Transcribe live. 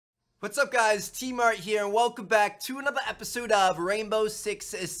What's up, guys? T-Mart here, and welcome back to another episode of Rainbow Six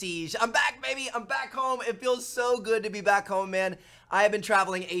Siege. I'm back, baby. I'm back home. It feels so good to be back home, man. I have been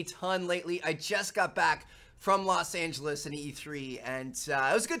traveling a ton lately. I just got back from Los Angeles and E3, and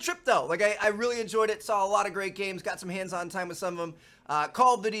it was a good trip, though. Like, I really enjoyed it. Saw a lot of great games. Got some hands-on time with some of them.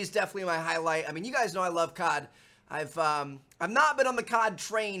 Call of Duty is definitely my highlight. I mean, you guys know I love COD. I've not been on the COD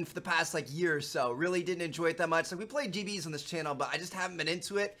train for the past, year or so. Really didn't enjoy it that much. Like, we played GBs on this channel, but I just haven't been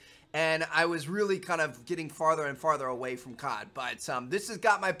into it. And I was really kind of getting farther and farther away from COD. But this has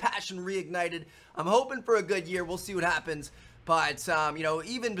got my passion reignited. I'm hoping for a good year. We'll see what happens. But, you know,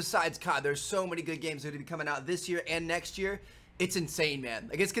 even besides COD, there's so many good games that are going to be coming out this year and next year. It's insane, man.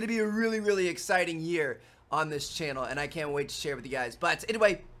 Like, it's going to be a really, really exciting year on this channel. And I can't wait to share with you guys. But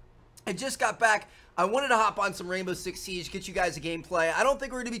anyway, I just got back. I wanted to hop on some Rainbow Six Siege, get you guys a gameplay. I don't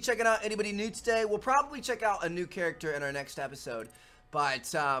think we're going to be checking out anybody new today. We'll probably check out a new character in our next episode.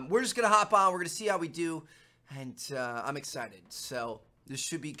 But we're just going to hop on. We're going to see how we do. And I'm excited. So this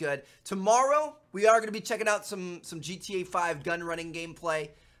should be good. Tomorrow, we are going to be checking out some GTA 5 gun running gameplay.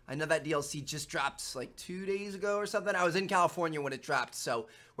 I know that DLC just dropped like 2 days ago or something. I was in California when it dropped. So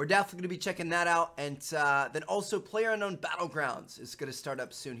we're definitely going to be checking that out. And then also PlayerUnknown Battlegrounds is going to start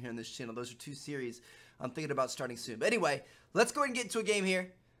up soon here on this channel. Those are two series I'm thinking about starting soon. But anyway, let's go ahead and get into a game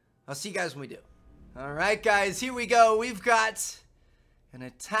here. I'll see you guys when we do. All right, guys, here we go. We've got an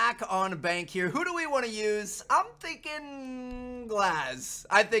attack on a bank here. Who do we want to use? I'm thinking Glaz.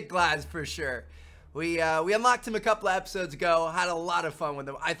 I think Glaz for sure. We unlocked him a couple of episodes ago. Had a lot of fun with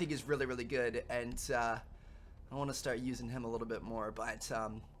him. I think he's really, really good. And I want to start using him a little bit more. But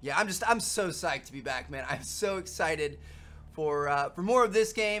yeah, I'm so psyched to be back, man. I'm so excited for more of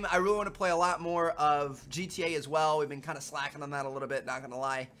this game. I really want to play a lot more of GTA as well. We've been kind of slacking on that a little bit, not gonna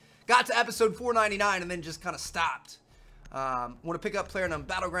lie. Got to episode 499 and then just kind of stopped. Want to pick up PlayerUnknown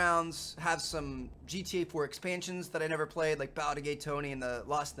Battlegrounds, have some GTA 4 expansions that I never played, like Ballad of Gay Tony and the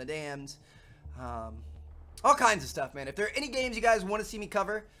Lost in the Damned. All kinds of stuff, man. If there are any games you guys want to see me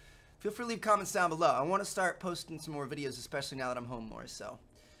cover, feel free to leave comments down below. I want to start posting some more videos, especially now that I'm home more, so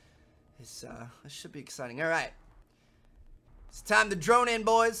this should be exciting. All right. It's time to drone in,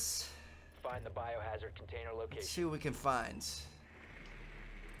 boys. Find the biohazard container location. Let's see what we can find.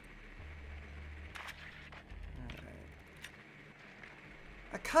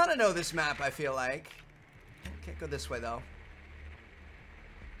 I kind of know this map, I feel like. Can't go this way, though.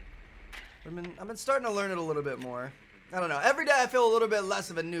 I've been starting to learn it a little bit more. I don't know. Every day I feel a little bit less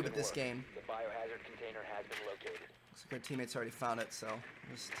of a noob at this game. The biohazard container has been located. Looks like our teammates already found it, so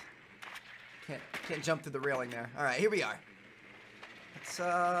just can't jump through the railing there. All right, here we are. Let's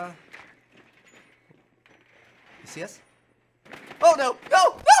you see us? Oh no!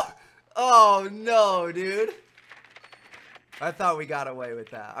 No! No! Oh no, dude! I thought we got away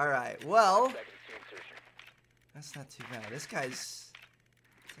with that. All right, well, that's not too bad. This guy's,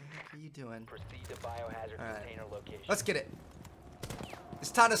 what the heck are you doing? Proceed to biohazard container location. Let's get it.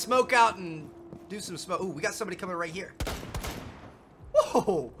 It's time to smoke out and do some smoke. Ooh, we got somebody coming right here.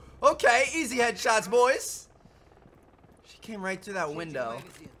 Whoa, okay, easy headshots, boys. She came right through that window.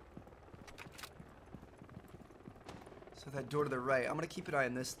 So that door to the right. I'm gonna keep an eye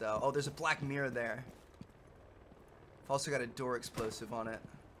on this though. Oh, there's a black mirror there. Also got a door explosive on it.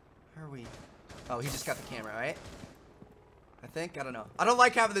 Where are we? Oh, he just got the camera, right? I think? I don't know. I don't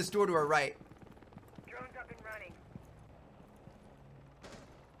like having this door to our right. Drone's up and running.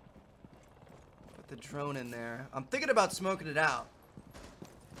 Put the drone in there. I'm thinking about smoking it out.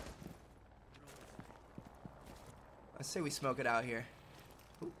 I say we smoke it out here.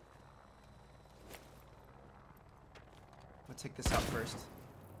 Ooh. I'll take this out first.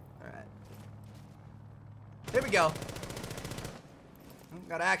 Alright. Here we go.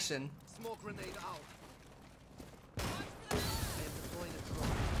 Got action. Smoke grenade out.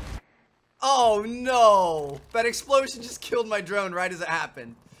 Oh no! That explosion just killed my drone right as it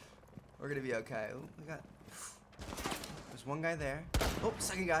happened. We're gonna be okay. Ooh, there's one guy there. Oh,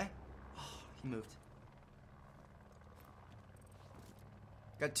 second guy. Oh, he moved.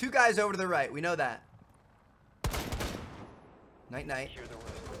 Got two guys over to the right. We know that. Night night. Secure the room.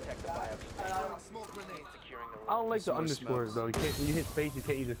 Protect the biocontainer. Smoke grenade. Securing the room. I don't like the Some more underscores smokes. though. You can't, when you hit space, you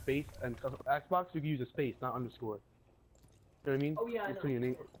can't use a space. And Xbox, you can use a space, not underscore. You know what I mean? Oh, yeah, I know. Between your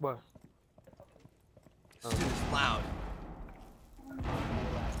name, what? This dude is loud.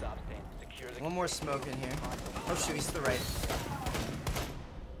 Last stop standing. Secure the One more smoke in here. Oh shoot, he's to the right.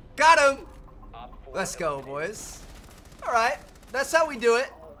 Got him! Op 4 Let's go, boys. Alright, that's how we do it.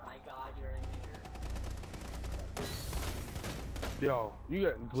 Oh my god, you're in here. Yo, you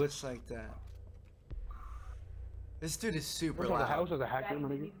got glitched. Just like that. This dude is super The loud. house was a hacker, my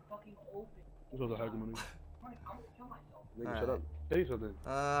nigga. This was a hacker, my nigga. Nigga, shut up. Tell you something.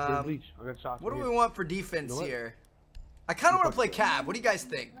 Bleach. I got shots. What do right we here. want for defense You know what? here? I kind of want to play Cav. What do you guys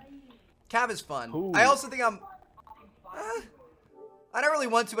think? Cav is fun. Ooh. I also think I'm... I don't really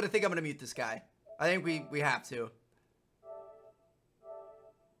want to, but I think I'm going to mute this guy. I think we have to.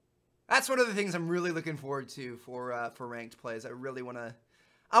 That's one of the things I'm really looking forward to for ranked plays. I really want to...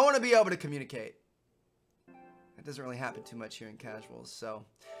 I want to be able to communicate. It doesn't really happen too much here in casuals, so...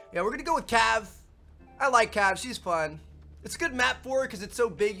 Yeah, we're going to go with Cav. I like Cav. She's fun. It's a good map for her because it's so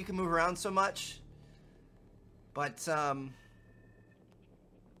big you can move around so much. But,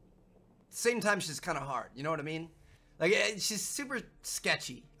 same time, she's kind of hard. You know what I mean? Like, she's super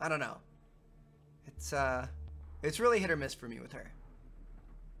sketchy. I don't know. It's really hit or miss for me with her.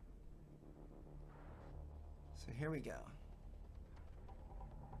 So here we go.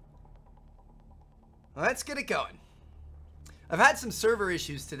 Let's get it going. I've had some server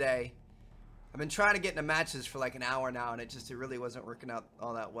issues today. I've been trying to get into matches for like an hour now, and it really wasn't working out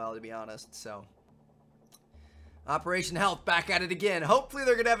all that well, to be honest. So, Operation Health back at it again. Hopefully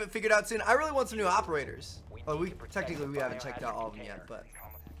they're gonna have it figured out soon. I really want some new operators. Well, technically we haven't checked out all of them yet, but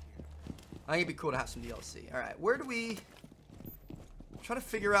I think it'd be cool to have some DLC. All right, where do we? I'm trying to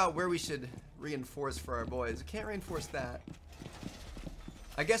figure out where we should reinforce for our boys. I can't reinforce that.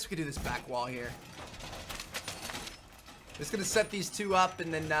 I guess we could do this back wall here. Just gonna set these two up,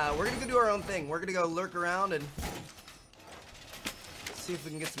 and then we're gonna go do our own thing. We're gonna go lurk around and see if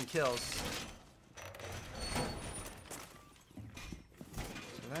we can get some kills.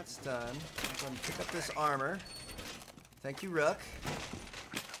 So that's done. I'm going to pick up this armor. Thank you, Rook.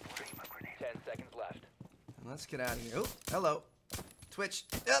 10 seconds left. And let's get out of here. Oh, hello. Twitch.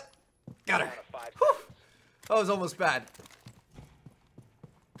 Yep. Got her. Down to 5 Whew. seconds. That was almost bad.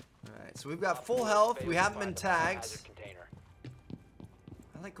 Alright, so we've got full health. We haven't been tagged. Hazard container.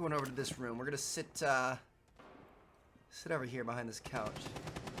 I like going over to this room. We're gonna sit over here behind this couch.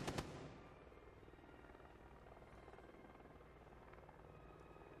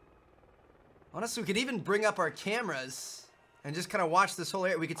 Honestly, we could even bring up our cameras and just kind of watch this whole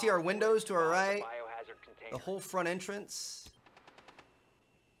area. We could see our windows to our right, Biohazard container. the whole front entrance.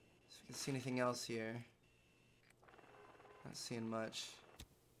 See if we can see anything else here. Not seeing much.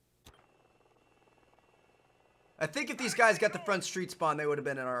 I think if these guys got the front street spawn, they would have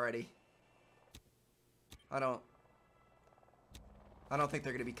been in already. I don't think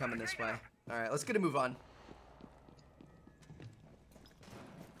they're gonna be coming this way. All right, let's get a move on.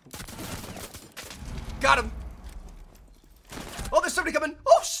 Got him. Oh, there's somebody coming.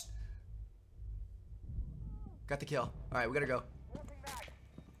 Oh, sh! Got the kill. All right, we gotta go.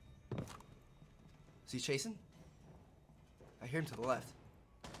 Is he chasing? I hear him to the left.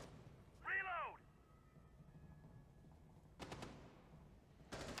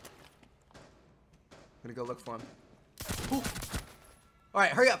 I'm gonna go look for him. Ooh. All right,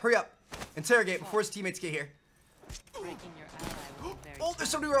 hurry up, hurry up. Interrogate before his teammates get here. Breaking your ally was very Oh, there's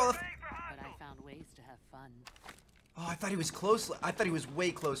somebody on the... but I found ways to have fun. Oh, I thought he was close. I thought he was way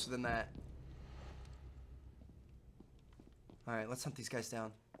closer than that. All right, let's hunt these guys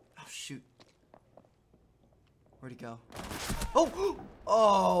down. Oh, shoot. Where'd he go? Oh!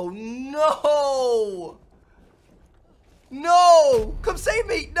 Oh, no! No! Come save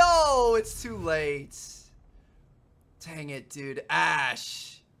me! No! It's too late. Dang it, dude.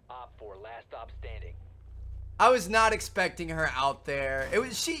 Ash. Op 4, last stop standing. I was not expecting her out there. It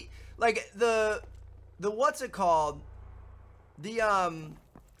was like the what's it called?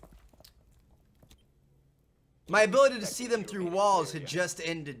 My ability to see them through walls had just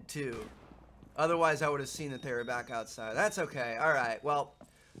ended too. Otherwise, I would have seen that they were back outside. That's okay. All right. Well,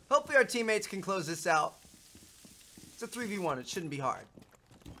 hopefully our teammates can close this out. It's a 3v1. It shouldn't be hard.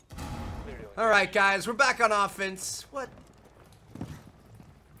 All right, guys. We're back on offense. What?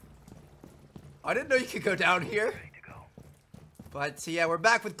 I didn't know you could go down here. But yeah, we're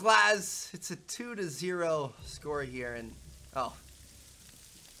back with Glaz. It's a 2-0 score here, and oh,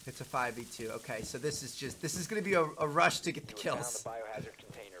 it's a 5v2. Okay, so this is gonna be a rush to get the kills. Found the biohazard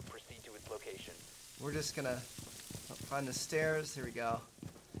container. Proceed to its location. We're just gonna find the stairs. Here we go.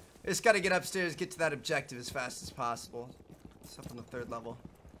 Just gotta get upstairs, get to that objective as fast as possible. It's up on the 3rd level.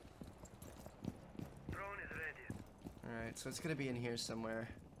 All right, so it's gonna be in here somewhere.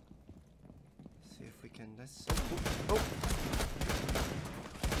 See if we can. Oh.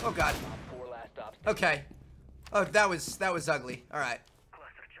 Oh God. Op 4, last stop standing. Okay. Oh, that was ugly. All right.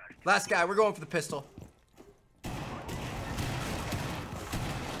 Last guy. We're going for the pistol.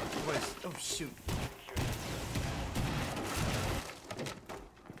 What is? Oh shoot.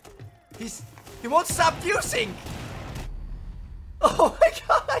 He won't stop fusing. Oh my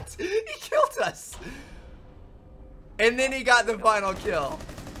god! He killed us! And then he got the final kill.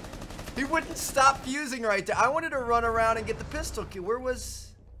 He wouldn't stop fusing right there. I wanted to run around and get the pistol kill. Where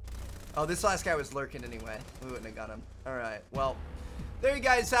was... Oh, this last guy was lurking anyway. We wouldn't have got him. Alright, well, there you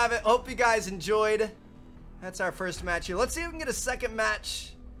guys have it. Hope you guys enjoyed. That's our first match here. Let's see if we can get a second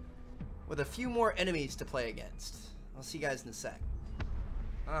match with a few more enemies to play against. I'll see you guys in a sec.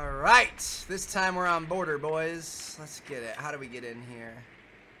 Alright, this time we're on border, boys. Let's get it. How do we get in here?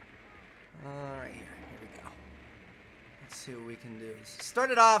 Alright, here we go. Let's see what we can do.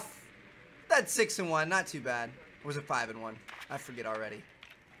 Started off, that's 6-1, not too bad. Or was it 5-1? I forget already.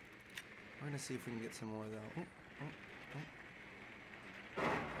 We're gonna see if we can get some more though. Be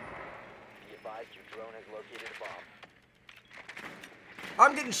advised your drone has located a bomb.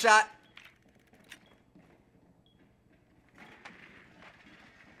 I'm getting shot.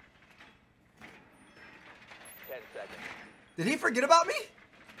 Did he forget about me?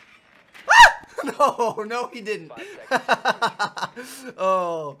 Ah! No, he didn't.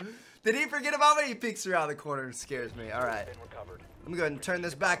 Oh, did he forget about me? He peeks around the corner and scares me. All right, let me go ahead and turn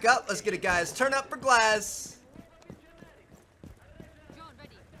this back up. Let's get it, guys. Turn up for glass.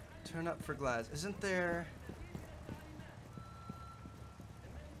 Turn up for glass. Isn't there...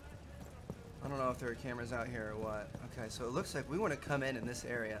 I don't know if there are cameras out here or what. Okay, so it looks like we want to come in this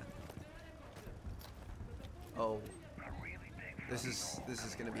area. Oh. This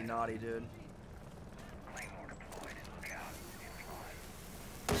is gonna be naughty, dude.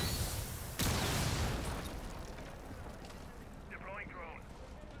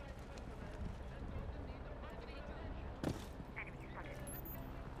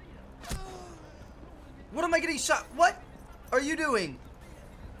 What am I getting shot? What are you doing?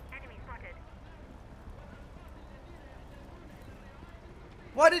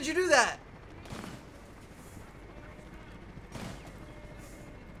 Why did you do that?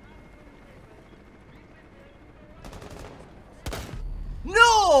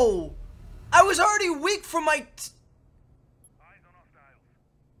 No! I was already weak from my...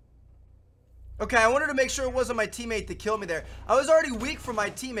 Okay, I wanted to make sure it wasn't my teammate that killed me there. I was already weak from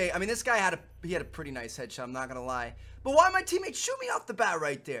my teammate. I mean, this guy had a pretty nice headshot, I'm not gonna lie. But why my teammate shoot me off the bat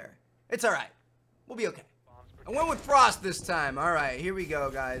right there? It's alright. We'll be okay. I went with Frost this time. Alright, here we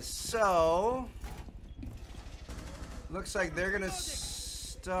go, guys. So... looks like they're gonna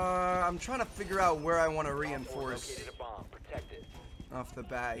start... I'm trying to figure out where I want to reinforce off the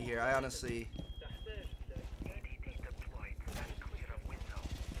bat here. I honestly...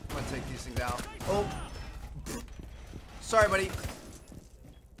 I'm gonna take these things out. Oh! Sorry, buddy.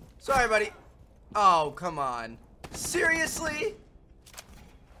 Sorry, buddy. Oh, come on. Seriously?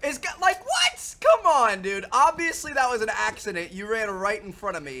 It's got, like, what? Come on, dude. Obviously, that was an accident. You ran right in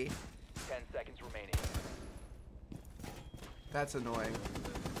front of me. 10 seconds remaining. That's annoying.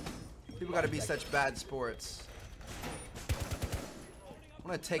 People gotta be such bad sports. I'm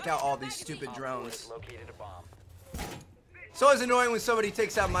gonna take out all these stupid drones. Located a bomb. It's always annoying when somebody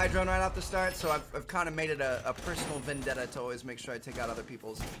takes out my drone right off the start, so I've kind of made it a personal vendetta to always make sure I take out other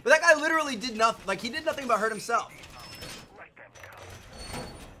people's. But that guy literally did nothing. Like, he did nothing but hurt himself.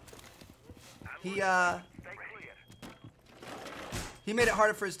 He made it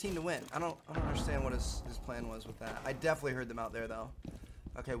harder for his team to win. I don't understand what his plan was with that. I definitely heard them out there though.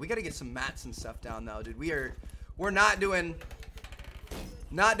 Okay, we gotta get some mats and stuff down though, dude. We're not doing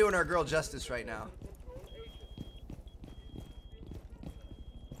our girl justice right now.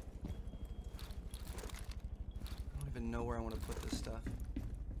 I don't even know where I want to put this stuff.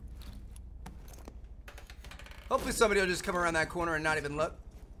 Hopefully somebody will just come around that corner and not even look.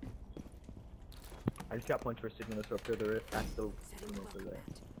 I just got points for sticking this up to the rift. I'm still over there.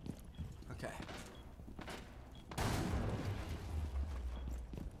 Okay.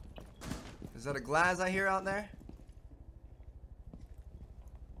 Is that a glass I hear out there?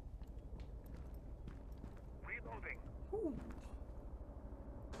 Reloading. Ooh.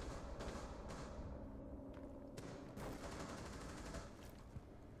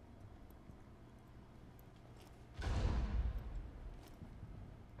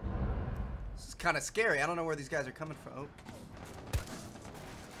 This is kind of scary. I don't know where these guys are coming from. Oh.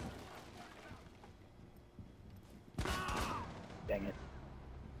 Dang it.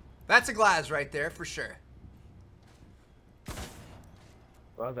 That's a glass right there for sure.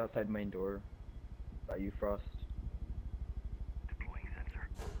 Well, I was outside main door. By you, Frost. Deploying sensor.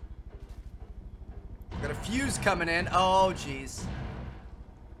 Got a fuse coming in. Oh, jeez.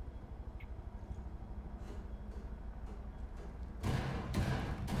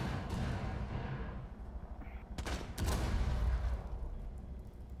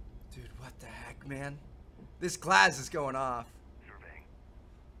 Dude, what the heck, man? This glass is going off. Surveillance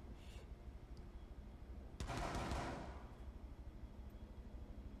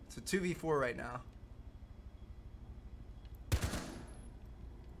It's a 2v4 right now.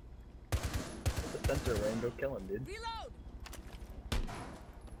 The sensor rainbow kill him, dude.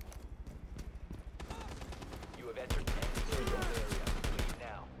 You have entered the area. Leave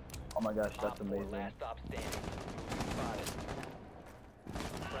now. Oh my gosh, that's Op 4, amazing. last stop standing. Spotted.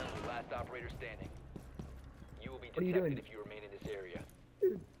 Friendly, last operator standing. You will be What are you detected doing? if you remain in this area.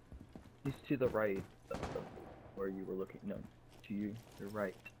 He's to the right of where you were looking. No, to you. Your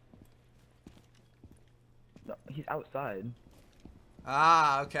right. No, he's outside.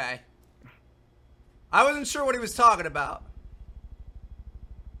 Ah, okay. I wasn't sure what he was talking about.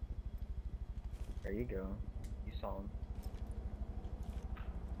 There you go. You saw him.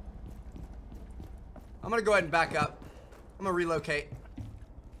 I'm gonna go ahead and back up. I'm gonna relocate.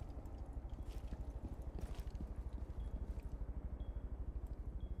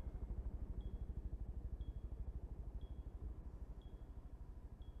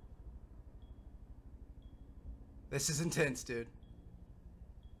 This is intense, dude.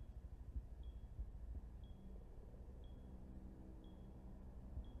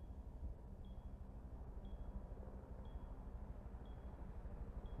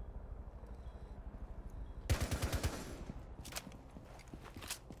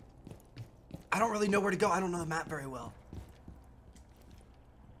 I don't really know where to go. I don't know the map very well.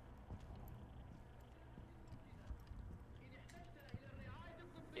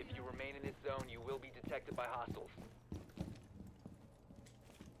 If you remain in this zone, you will be detected by hostiles.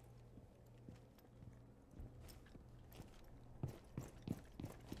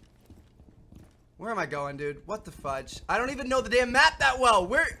 Where am I going, dude? What the fudge? I don't even know the damn map that well.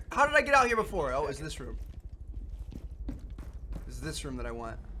 Where? How did I get out here before? Oh, it's this room. It's this room that I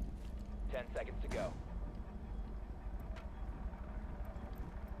want. 10 seconds to go.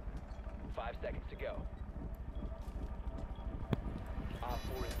 5 seconds to go. Op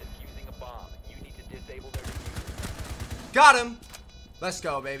 4 is defusing a bomb. You need to disable their diffuser. Got him. Let's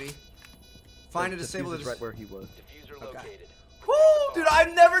go, baby. Find a The disable. diffuser's right where he was. Diffuser Okay. located. Woo, dude!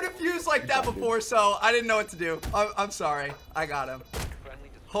 I've never defused like that before, so I didn't know what to do. I'm sorry. I got him. Friendly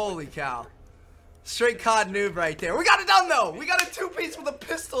destroyed. Holy cow. Straight COD noob right there. We got it done, though. We got a 2-piece with a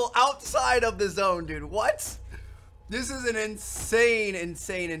pistol outside of the zone, dude. What? This is an insane,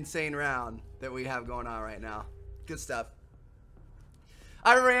 insane, insane round that we have going on right now. Good stuff.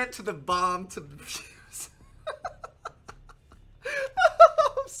 I ran to the bomb to defuse.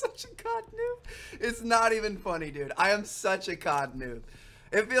 I'm such a COD noob. It's not even funny, dude. I am such a COD noob.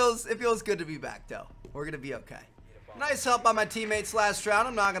 It feels good to be back, though. We're gonna be okay. Nice help by my teammates last round.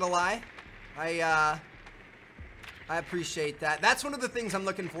 I'm not gonna lie. I appreciate that. That's one of the things I'm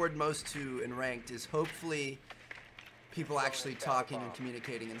looking forward most to in ranked is hopefully people actually talking and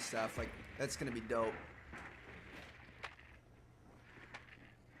communicating and stuff. Like that's gonna be dope.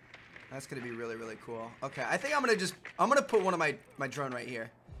 That's gonna be really, really cool. Okay, I think I'm gonna put one of my drone right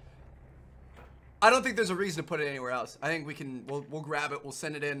here. I don't think there's a reason to put it anywhere else. I think we'll grab it, we'll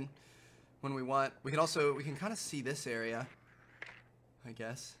send it in when we want. We can kind of see this area, I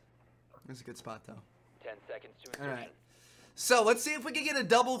guess. It's a good spot though. 10 seconds to insertion. Alright. So let's see if we can get a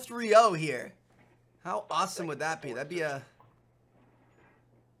double 3-0 here. How awesome would that be? That'd be a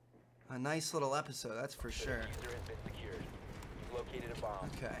nice little episode, that's for sure. Diffuser has been secured. You've located a bomb.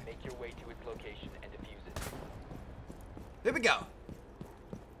 Okay. Make your way to its location and defuse it. Here we go.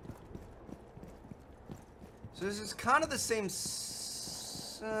 So this is kind of the same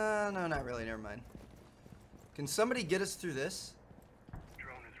no, not really, never mind. Can somebody get us through this?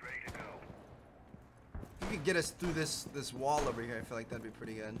 Drone is ready to go. If you could get us through this wall over here, I feel like that'd be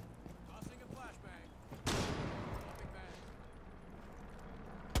pretty good.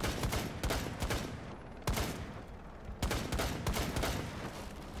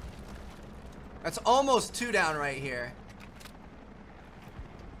 That's almost 2 down right here.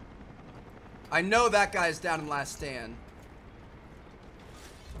 I know that guy's down in last stand.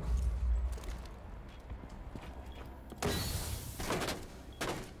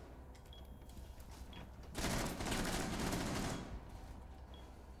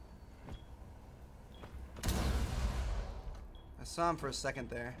 I saw him for a second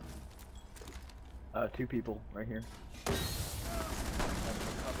there. 2 people right here.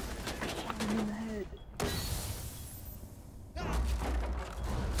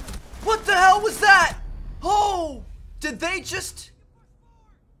 What the hell was that? Oh! Did they just...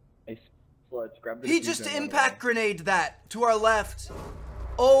 Hey, Sludge, grab the He diffuser just and run impact away. grenade that to our left.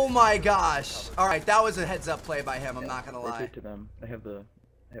 Oh my gosh. Alright, that was a heads up play by him, I'm not gonna lie. Rotate to them. They have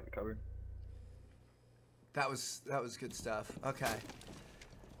it covered. That was good stuff. Okay.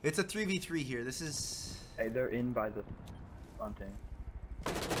 It's a 3v3 here. This is... Hey, they're in by the Fontaine.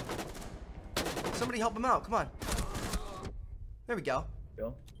 Somebody help him out. Come on. There we go.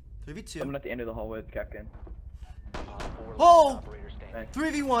 Go. 3v2. Someone at the end of the hallway with Captain. Oh! Nice.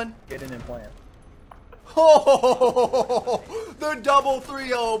 3v1. Get an implant. Oh! The double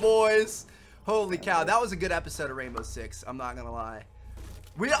 3-0, boys. Holy cow. That was a good episode of Rainbow Six. I'm not going to lie.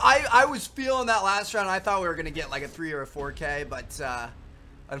 I was feeling that last round. I thought we were going to get like a 3 or a 4K, but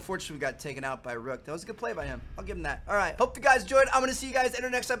unfortunately we got taken out by Rook. That was a good play by him. I'll give him that. All right. Hope you guys enjoyed. I'm going to see you guys in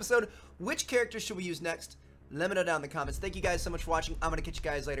our next episode. Which character should we use next? Let me know down in the comments. Thank you guys so much for watching. I'm going to catch you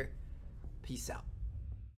guys later. Peace out.